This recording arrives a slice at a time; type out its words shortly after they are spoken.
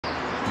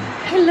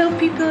Hello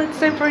people, it's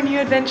time for a new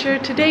adventure.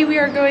 Today we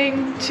are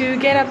going to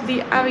get up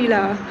the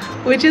Avila,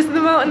 which is the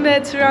mountain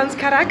that surrounds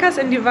Caracas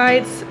and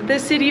divides the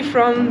city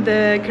from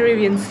the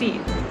Caribbean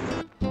Sea.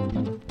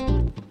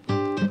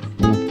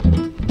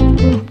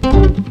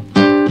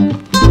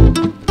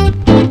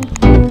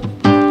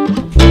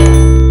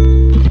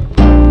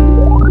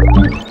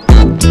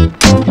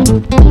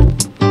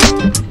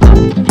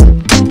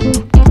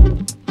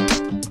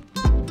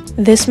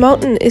 This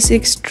mountain is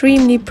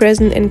extremely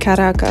present in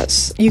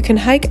Caracas. You can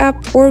hike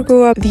up or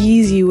go up the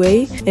easy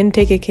way and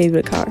take a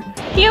cable car.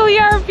 Here we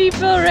are,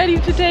 people, ready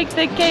to take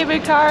the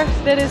cable car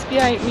that is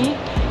behind me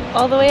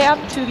all the way up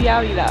to the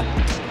Avila.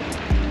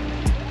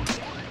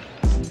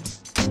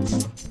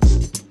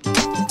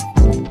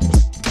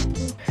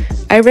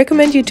 I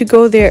recommend you to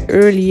go there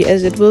early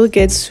as it will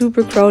get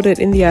super crowded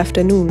in the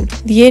afternoon.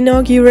 The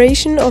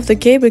inauguration of the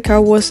cable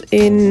car was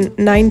in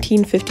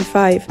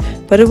 1955,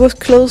 but it was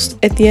closed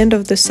at the end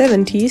of the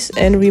 70s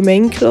and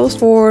remained closed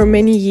for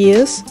many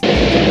years.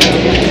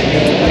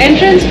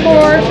 Entrance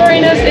for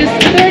foreigners is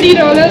 $30,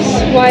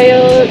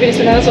 while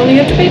Venezuelans only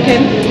have to pay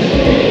 10.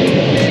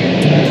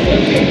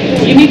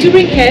 You need to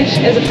bring cash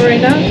as a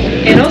foreigner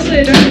and also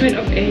a document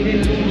of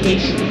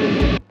identification.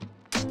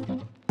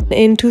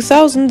 In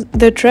 2000,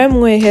 the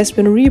tramway has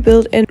been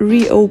rebuilt and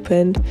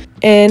reopened,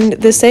 and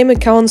the same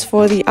accounts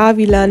for the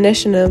Avila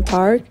National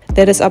Park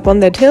that is up on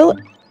that hill.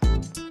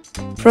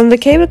 From the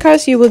cable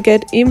cars you will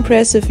get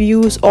impressive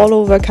views all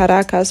over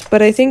Caracas,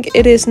 but I think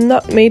it is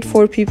not made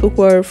for people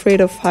who are afraid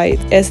of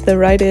heights, as the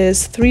ride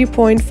is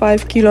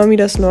 3.5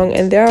 kilometers long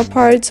and there are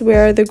parts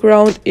where the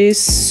ground is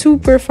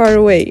super far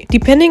away.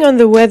 Depending on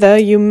the weather,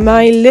 you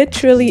might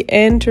literally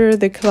enter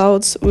the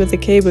clouds with the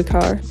cable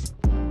car.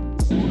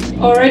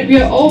 Alright,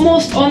 we are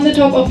almost on the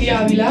top of the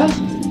Avila,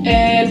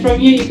 and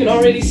from here you can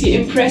already see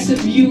impressive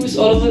views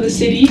all over the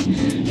city.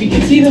 We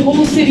can see the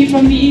whole city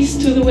from the east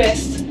to the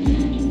west,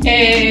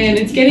 and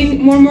it's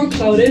getting more and more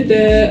clouded.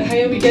 The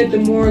higher we get, the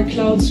more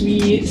clouds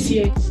we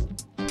see.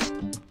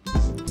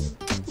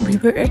 We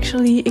were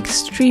actually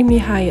extremely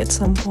high at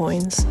some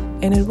points,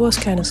 and it was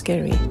kind of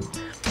scary.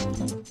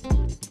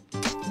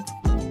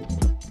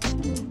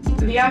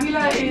 The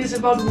Avila is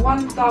about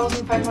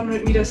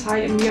 1,500 meters high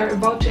and we are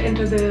about to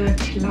enter the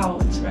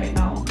clouds right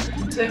now.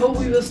 So I hope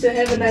we will still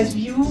have a nice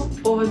view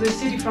over the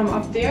city from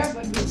up there,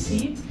 but we'll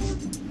see.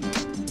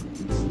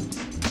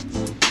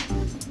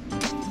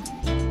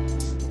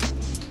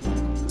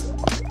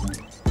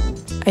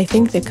 I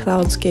think the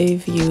clouds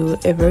gave you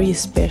a very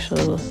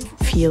special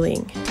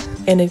feeling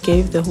and it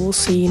gave the whole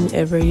scene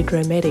a very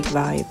dramatic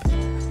vibe.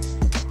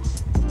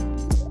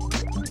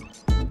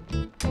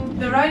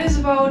 The ride is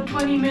about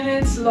 20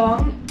 minutes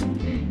long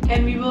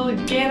and we will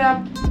get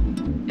up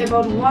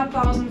about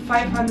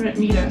 1,500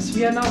 meters.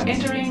 We are now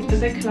entering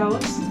the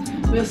clouds.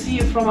 We'll see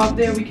if from up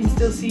there we can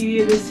still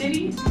see the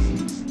city,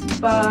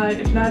 but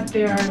if not,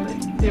 there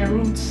are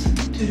routes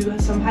to do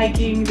some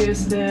hiking.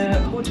 There's the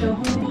Hotel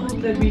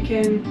Humboldt that we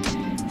can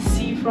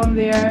see from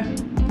there.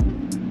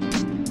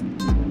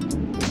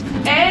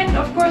 And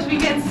of course we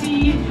can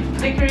see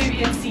the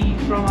Caribbean Sea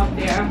from up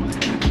there.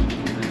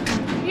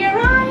 We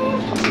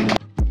arrived!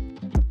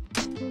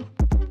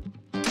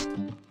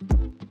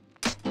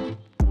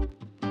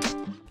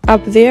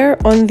 Up there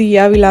on the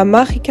Ávila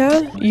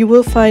Mágica, you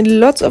will find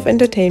lots of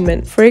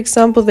entertainment. For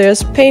example,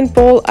 there's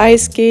paintball,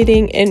 ice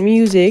skating and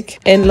music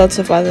and lots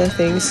of other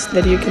things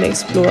that you can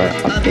explore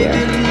up there.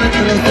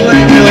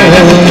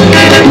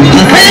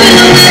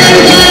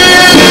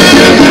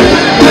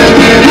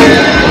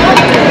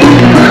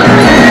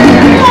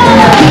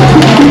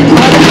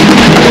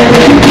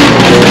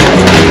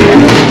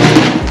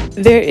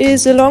 There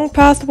is a long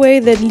pathway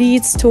that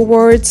leads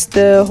towards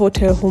the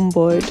Hotel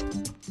Humboldt.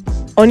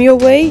 On your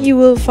way you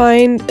will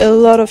find a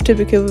lot of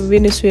typical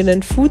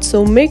Venezuelan food,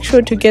 so make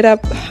sure to get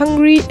up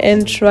hungry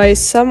and try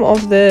some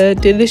of the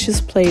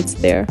delicious plates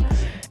there.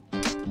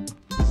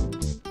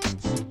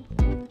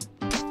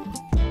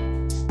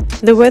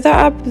 The weather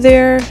up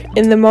there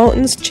in the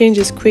mountains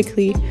changes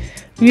quickly.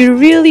 We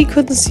really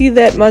couldn't see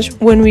that much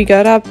when we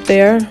got up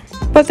there,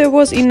 but there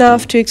was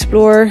enough to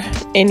explore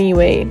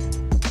anyway.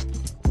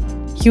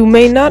 You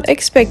may not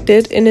expect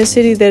it in a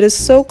city that is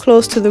so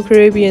close to the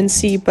Caribbean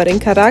Sea, but in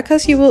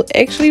Caracas you will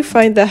actually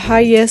find the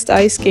highest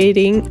ice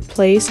skating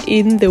place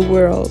in the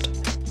world.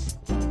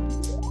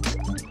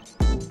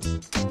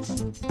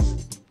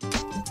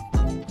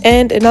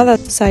 And another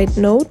side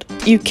note,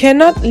 you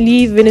cannot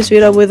leave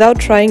Venezuela without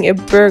trying a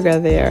burger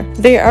there.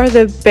 They are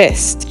the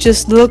best,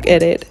 just look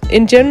at it.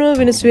 In general,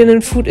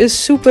 Venezuelan food is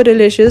super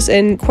delicious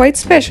and quite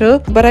special,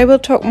 but I will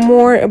talk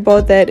more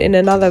about that in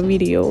another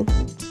video.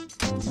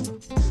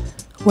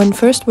 When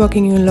first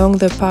walking along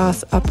the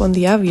path up on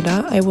the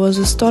Avila, I was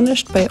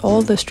astonished by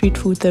all the street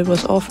food that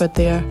was offered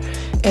there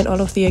and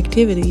all of the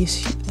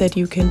activities that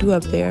you can do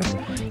up there,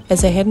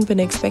 as I hadn't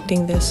been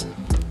expecting this.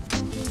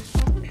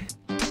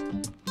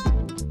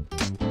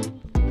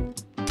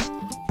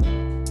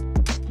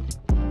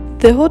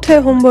 The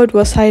Hotel Humboldt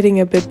was hiding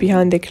a bit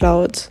behind the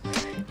clouds.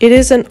 It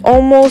is an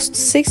almost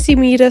 60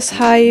 meters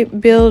high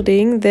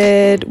building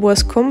that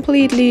was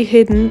completely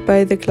hidden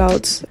by the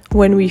clouds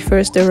when we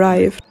first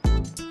arrived.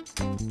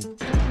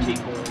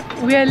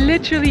 We are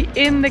literally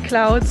in the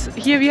clouds.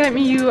 Here behind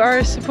me you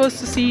are supposed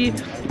to see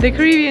the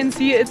Caribbean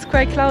Sea. It's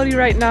quite cloudy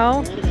right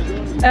now.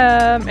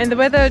 And the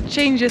weather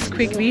changes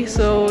quickly,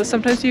 so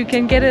sometimes you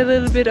can get a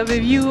little bit of a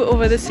view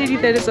over the city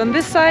that is on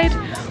this side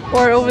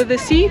or over the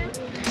sea.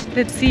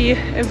 Let's see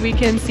if we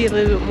can see a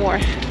little bit more.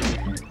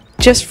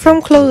 Just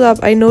from close up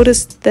I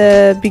noticed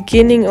the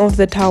beginning of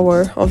the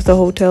tower of the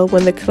hotel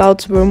when the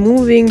clouds were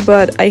moving,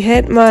 but I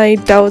had my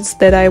doubts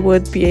that I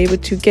would be able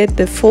to get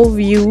the full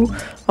view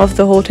of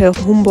the Hotel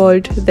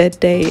Humboldt that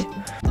day.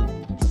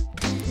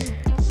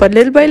 But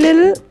little by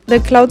little,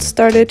 the clouds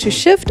started to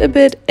shift a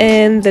bit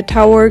and the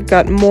tower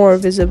got more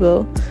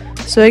visible.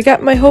 So I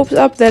got my hopes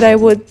up that I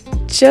would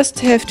just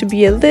have to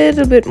be a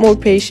little bit more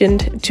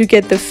patient to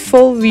get the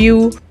full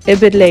view a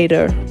bit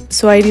later.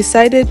 So I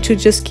decided to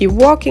just keep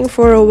walking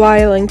for a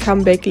while and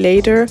come back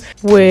later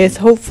with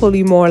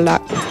hopefully more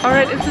luck.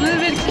 Alright, it's a little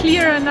bit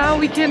clearer now.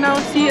 We can now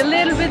see a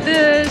little bit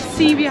the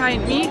sea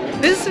behind me.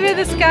 This is where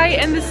the sky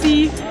and the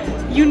sea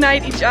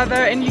unite each other,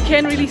 and you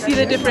can't really see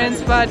the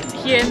difference, but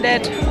here in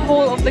that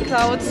hole of the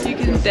clouds you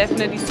can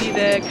definitely see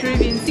the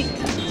Caribbean Sea.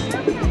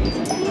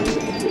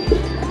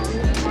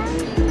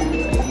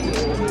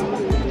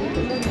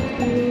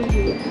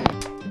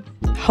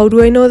 How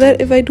do I know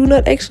that if I do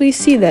not actually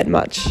see that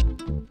much?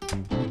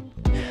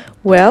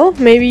 Well,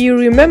 maybe you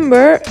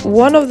remember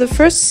one of the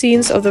first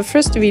scenes of the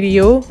first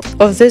video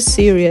of this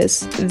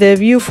series, the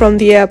view from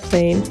the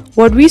airplane.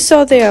 What we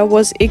saw there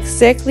was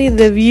exactly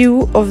the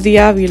view of the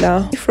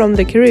Avila from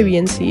the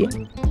Caribbean Sea.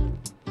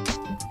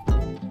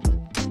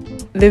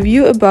 The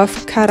view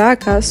above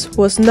Caracas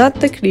was not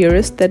the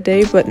clearest that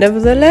day, but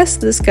nevertheless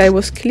the sky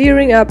was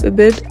clearing up a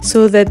bit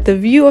so that the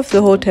view of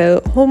the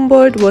Hotel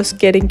Humboldt was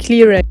getting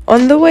clearer.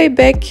 On the way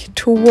back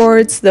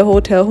towards the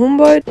Hotel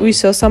Humboldt, we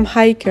saw some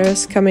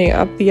hikers coming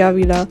up the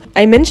Avila.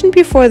 I mentioned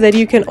before that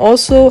you can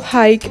also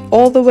hike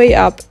all the way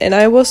up, and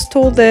I was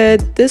told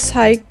that this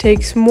hike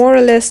takes more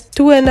or less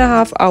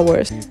 2.5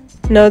 hours.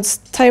 Now it's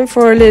time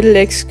for a little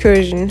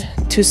excursion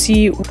to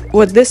see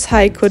what this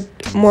hike could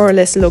more or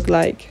less look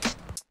like.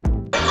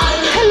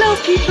 Hello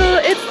people,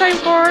 it's time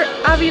for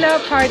Avila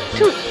part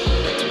 2.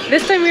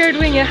 This time we are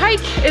doing a hike.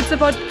 It's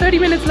about 30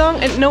 minutes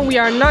long, and no, we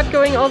are not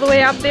going all the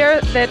way up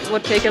there. That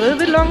would take a little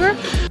bit longer.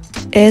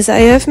 As I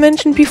have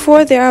mentioned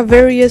before, there are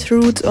various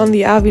routes on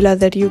the Avila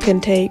that you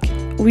can take.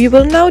 We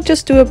will now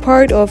just do a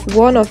part of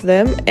one of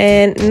them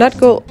and not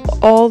go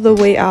all the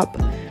way up.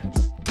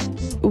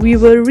 We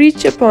will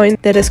reach a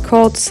point that is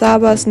called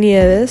Sabas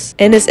Nieves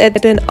and is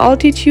at an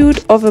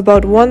altitude of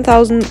about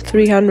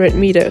 1,300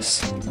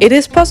 meters. It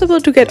is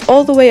possible to get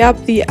all the way up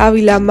the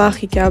Ávila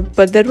Mágica,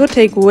 but that would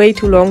take way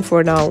too long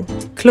for now.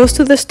 Close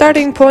to the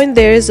starting point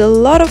there is a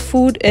lot of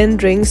food and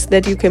drinks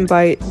that you can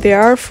buy.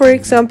 There are, for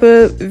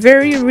example,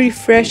 very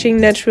refreshing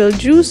natural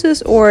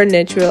juices or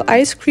natural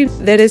ice cream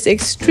that is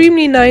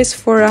extremely nice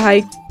for a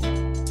hike.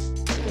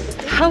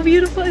 How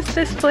beautiful is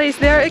this place?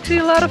 There are actually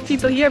a lot of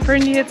people here.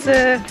 Apparently it's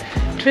a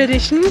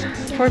tradition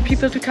for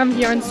people to come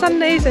here on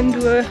Sundays and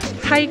do a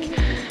hike,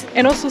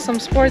 and also some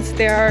sports.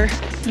 There are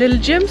little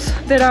gyms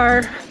that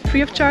are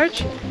free of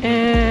charge,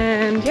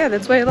 and yeah,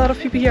 that's why a lot of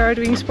people here are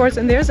doing sports.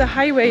 And there's a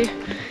highway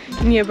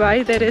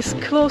nearby that is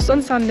closed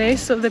on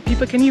Sundays so that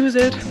people can use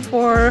it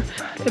for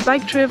a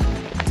bike trip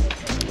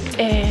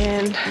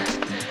and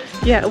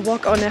yeah, a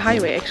walk on a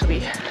highway.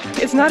 Actually,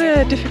 it's not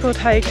a difficult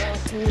hike,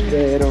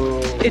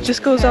 it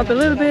just goes up a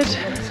little bit,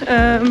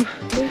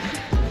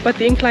 but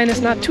the incline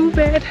is not too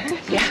bad.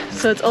 Yeah,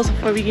 so it's also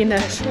for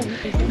beginners.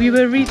 We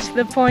will reach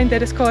the point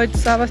that is called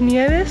Sabas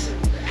Nieves,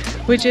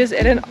 which is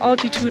at an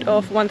altitude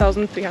of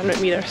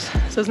 1,300 meters.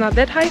 So it's not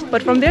that high,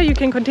 but from there you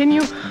can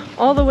continue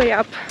all the way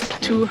up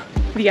to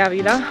the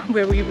Avila,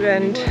 where we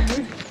went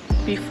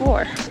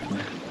before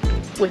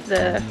with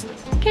the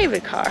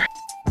cable car.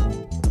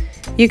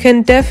 You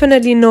can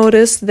definitely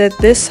notice that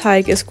this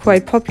hike is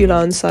quite popular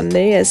on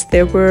Sunday, as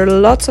there were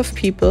lots of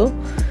people.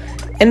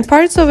 And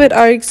parts of it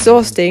are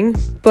exhausting,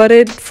 but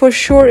it for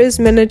sure is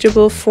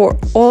manageable for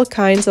all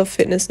kinds of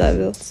fitness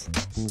levels.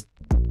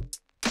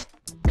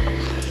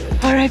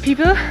 Alright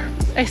people,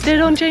 I still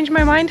don't change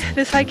my mind.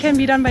 This hike can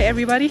be done by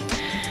everybody,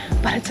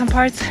 but at some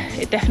parts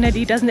it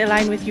definitely doesn't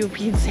align with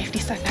European safety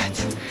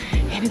standards.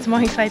 And it's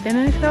more inclined than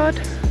I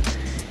thought.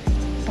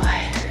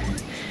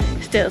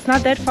 But still, it's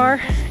not that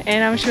far,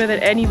 and I'm sure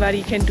that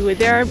anybody can do it.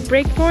 There are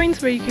break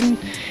points where you can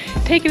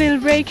take a little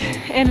break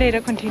and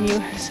later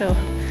continue. So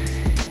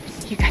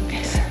you got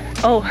this.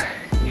 Oh,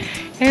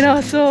 and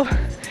also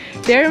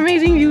there are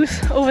amazing views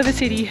over the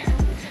city.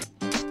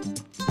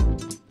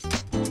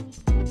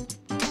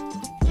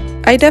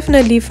 I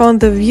definitely found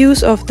the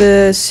views of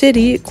the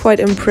city quite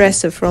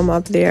impressive from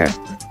up there.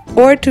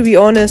 Or to be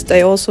honest,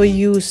 I also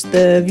used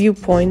the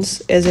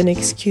viewpoints as an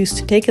excuse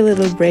to take a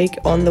little break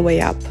on the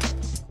way up.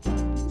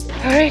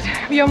 Alright,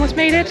 we almost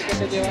made it.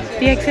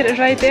 The exit is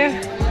right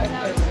there.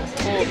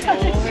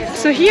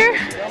 So here,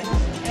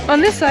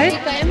 on this side,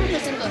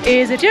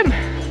 is a gym.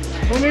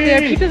 There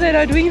are people that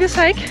are doing this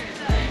hike,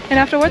 and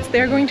afterwards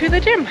they're going to the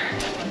gym.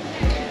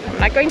 I'm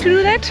not going to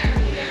do that.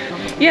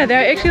 Yeah,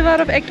 there are actually a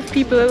lot of active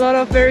people, a lot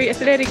of very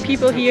athletic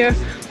people here,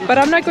 but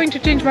I'm not going to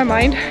change my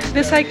mind.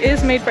 This hike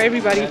is made for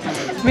everybody.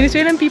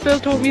 Venezuelan people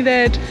told me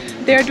that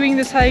they are doing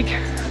this hike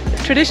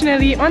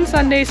traditionally on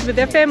Sundays with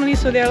their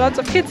families, so there are lots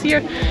of kids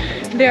here.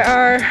 There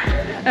are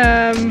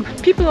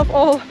people of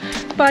all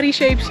body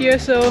shapes here,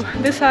 so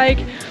this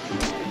hike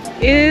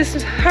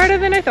is harder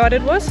than I thought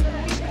it was,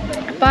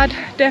 but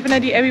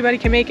definitely everybody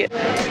can make it.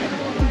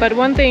 But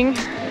one thing,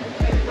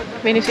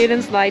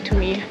 Venezuelans lied to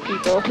me,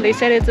 people. They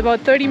said it's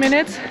about 30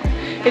 minutes.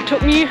 It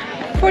took me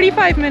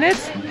 45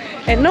 minutes,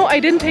 and no, I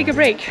didn't take a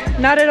break,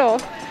 not at all.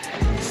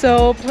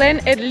 So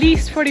plan at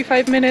least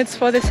 45 minutes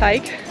for this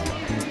hike.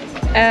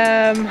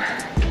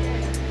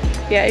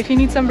 Yeah, if you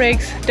need some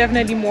breaks,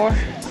 definitely more.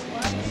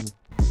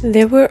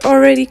 There were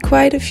already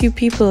quite a few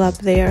people up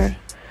there.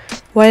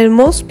 While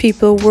most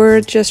people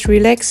were just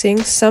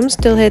relaxing, some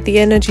still had the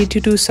energy to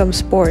do some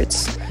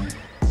sports.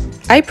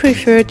 I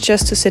preferred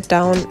just to sit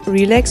down,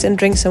 relax and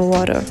drink some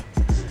water.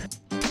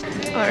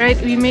 Alright,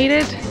 we made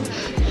it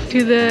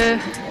to the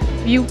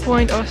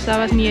viewpoint of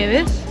Sabas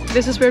Nieves.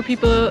 This is where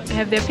people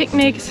have their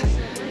picnics,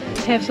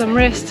 have some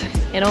rest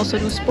and also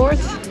do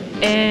sports.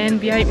 And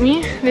behind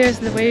me there's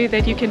the way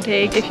that you can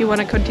take if you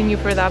want to continue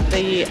further up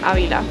the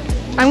Avila.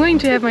 I'm going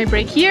to have my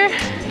break here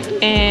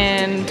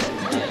and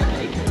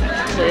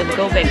we'll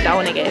go back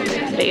down again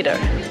later.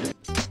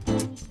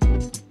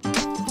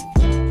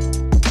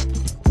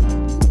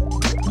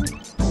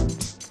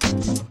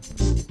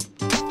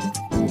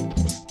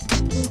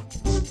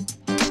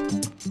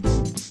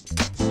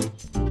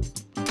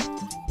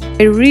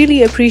 I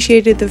really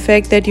appreciated the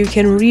fact that you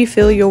can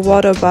refill your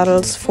water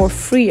bottles for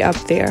free up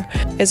there,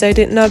 as I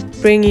did not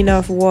bring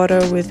enough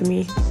water with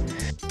me.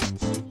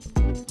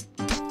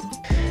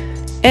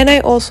 And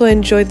I also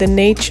enjoyed the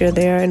nature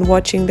there and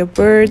watching the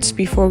birds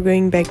before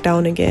going back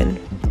down again.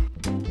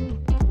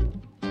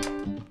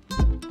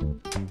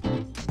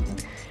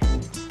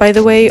 By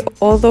the way,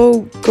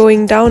 although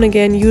going down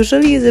again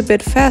usually is a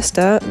bit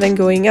faster than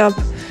going up,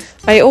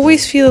 I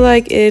always feel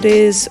like it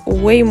is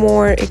way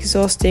more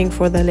exhausting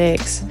for the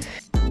legs.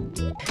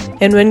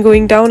 And when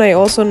going down, I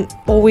also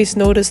always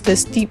notice the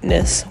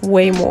steepness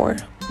way more.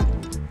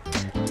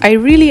 I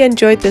really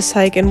enjoyed this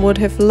hike and would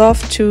have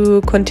loved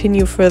to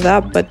continue further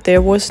up, but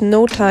there was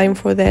no time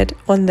for that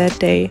on that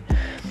day.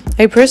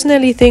 I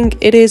personally think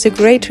it is a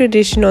great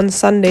tradition on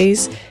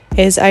Sundays,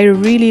 as I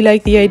really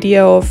like the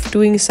idea of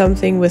doing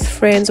something with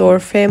friends or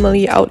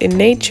family out in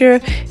nature,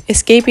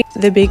 escaping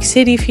the big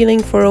city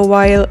feeling for a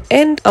while,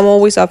 and I'm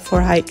always up for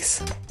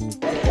hikes.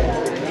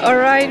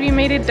 Alright, we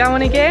made it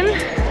down again.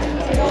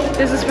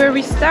 This is where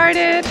we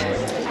started,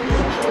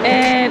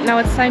 and now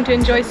it's time to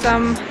enjoy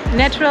some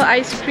natural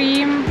ice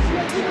cream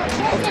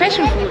or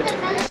passion fruit.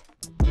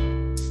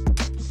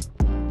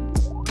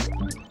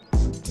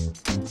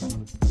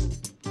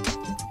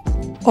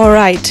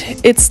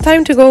 Alright, it's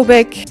time to go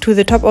back to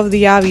the top of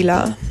the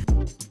Avila.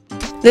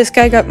 The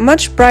sky got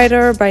much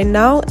brighter by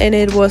now and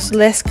it was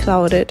less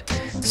clouded,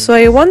 so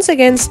I once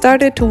again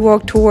started to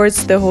walk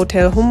towards the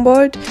Hotel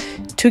Humboldt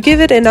to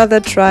give it another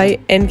try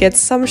and get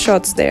some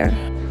shots there.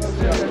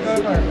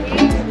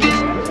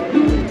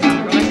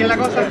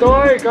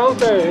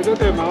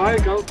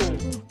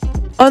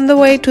 On the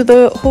way to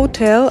the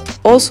hotel,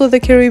 also the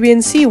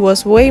Caribbean Sea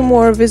was way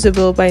more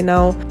visible by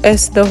now,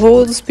 as the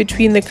holes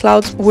between the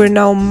clouds were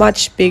now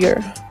much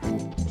bigger.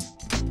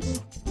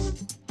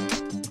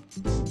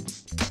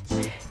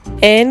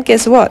 And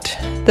guess what?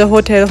 The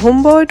Hotel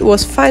Humboldt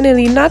was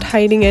finally not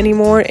hiding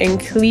anymore and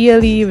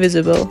clearly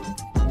visible.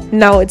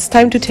 Now it's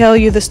time to tell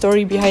you the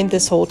story behind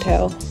this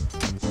hotel.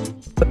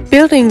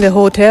 Building the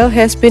hotel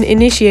has been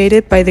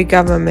initiated by the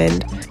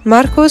government.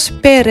 Marcos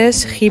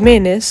Perez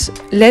Jimenez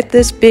led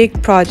this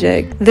big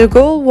project. The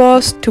goal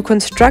was to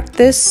construct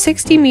this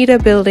 60-meter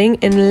building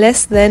in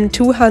less than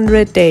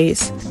 200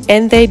 days.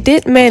 And they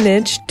did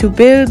manage to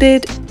build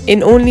it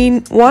in only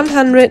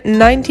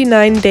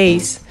 199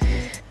 days.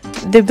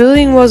 The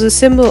building was a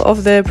symbol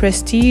of the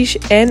prestige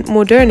and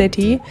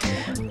modernity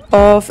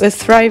of a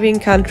thriving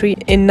country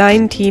in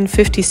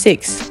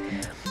 1956.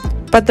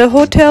 But the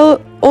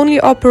hotel only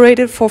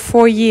operated for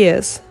 4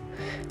 years.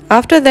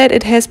 After that,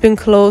 it has been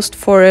closed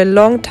for a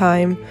long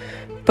time.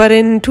 But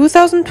in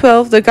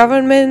 2012, the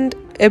government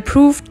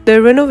approved the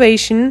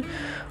renovation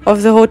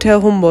of the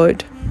Hotel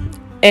Humboldt.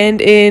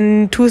 And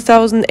in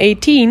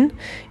 2018,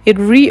 it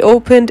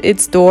reopened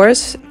its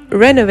doors,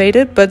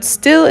 renovated, but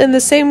still in the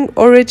same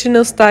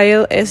original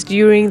style as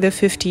during the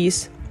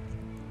 50s.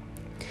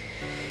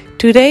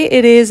 Today,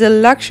 it is a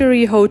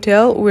luxury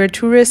hotel where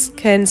tourists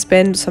can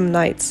spend some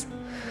nights.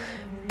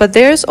 But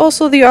there is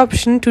also the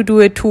option to do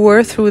a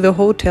tour through the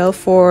hotel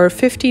for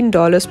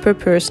 $15 per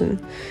person.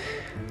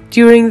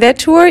 During that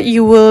tour,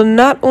 you will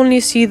not only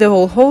see the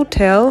whole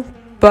hotel,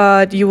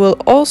 but you will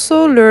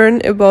also learn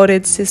about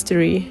its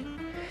history.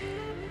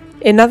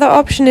 Another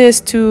option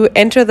is to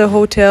enter the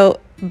hotel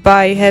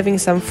by having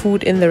some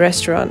food in the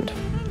restaurant.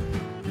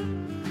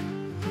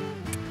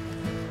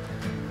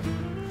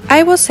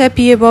 I was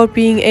happy about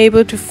being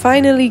able to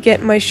finally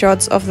get my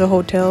shots of the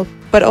hotel,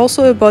 but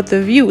also about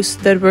the views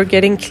that were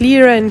getting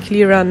clearer and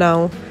clearer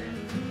now.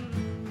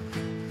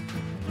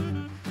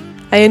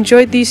 I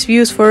enjoyed these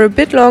views for a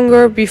bit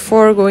longer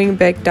before going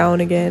back down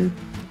again.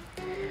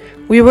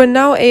 We were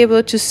now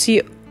able to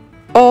see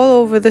all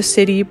over the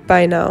city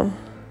by now.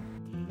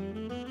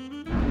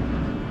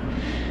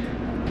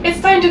 It's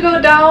time to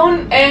go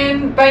down,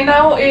 and by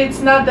now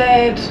it's not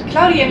that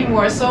cloudy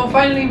anymore, so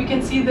finally we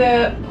can see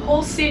the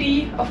whole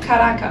city of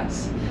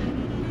Caracas.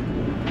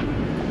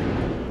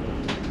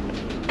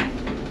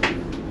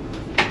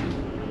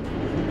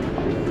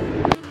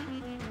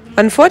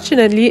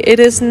 Unfortunately, it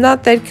is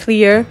not that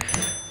clear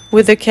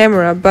with the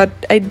camera, but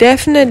I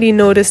definitely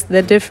noticed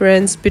the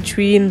difference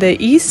between the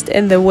east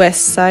and the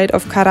west side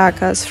of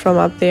Caracas from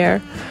up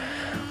there.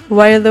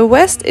 While the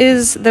west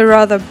is the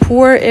rather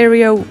poor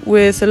area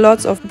with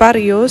lots of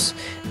barrios,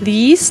 the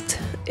east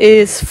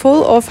is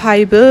full of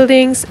high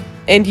buildings,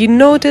 and you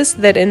notice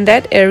that in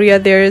that area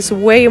there is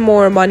way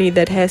more money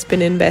that has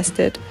been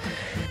invested.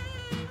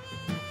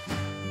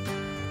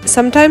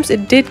 Sometimes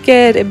it did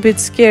get a bit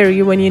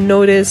scary when you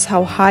notice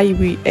how high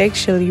we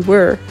actually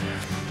were.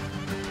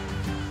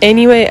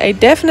 Anyway, I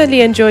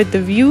definitely enjoyed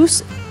the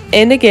views,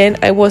 and again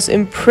I was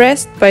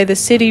impressed by the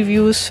city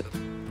views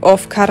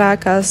of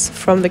Caracas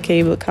from the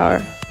cable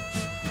car.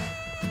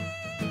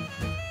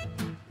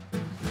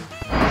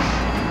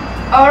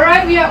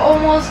 Alright, we are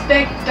almost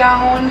back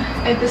down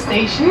at the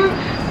station.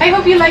 I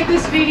hope you liked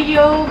this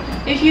video.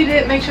 If you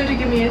did, make sure to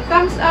give me a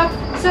thumbs up,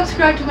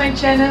 subscribe to my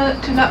channel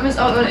to not miss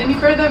out on any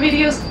further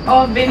videos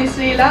of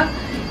Venezuela,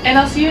 and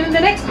I'll see you in the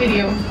next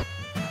video.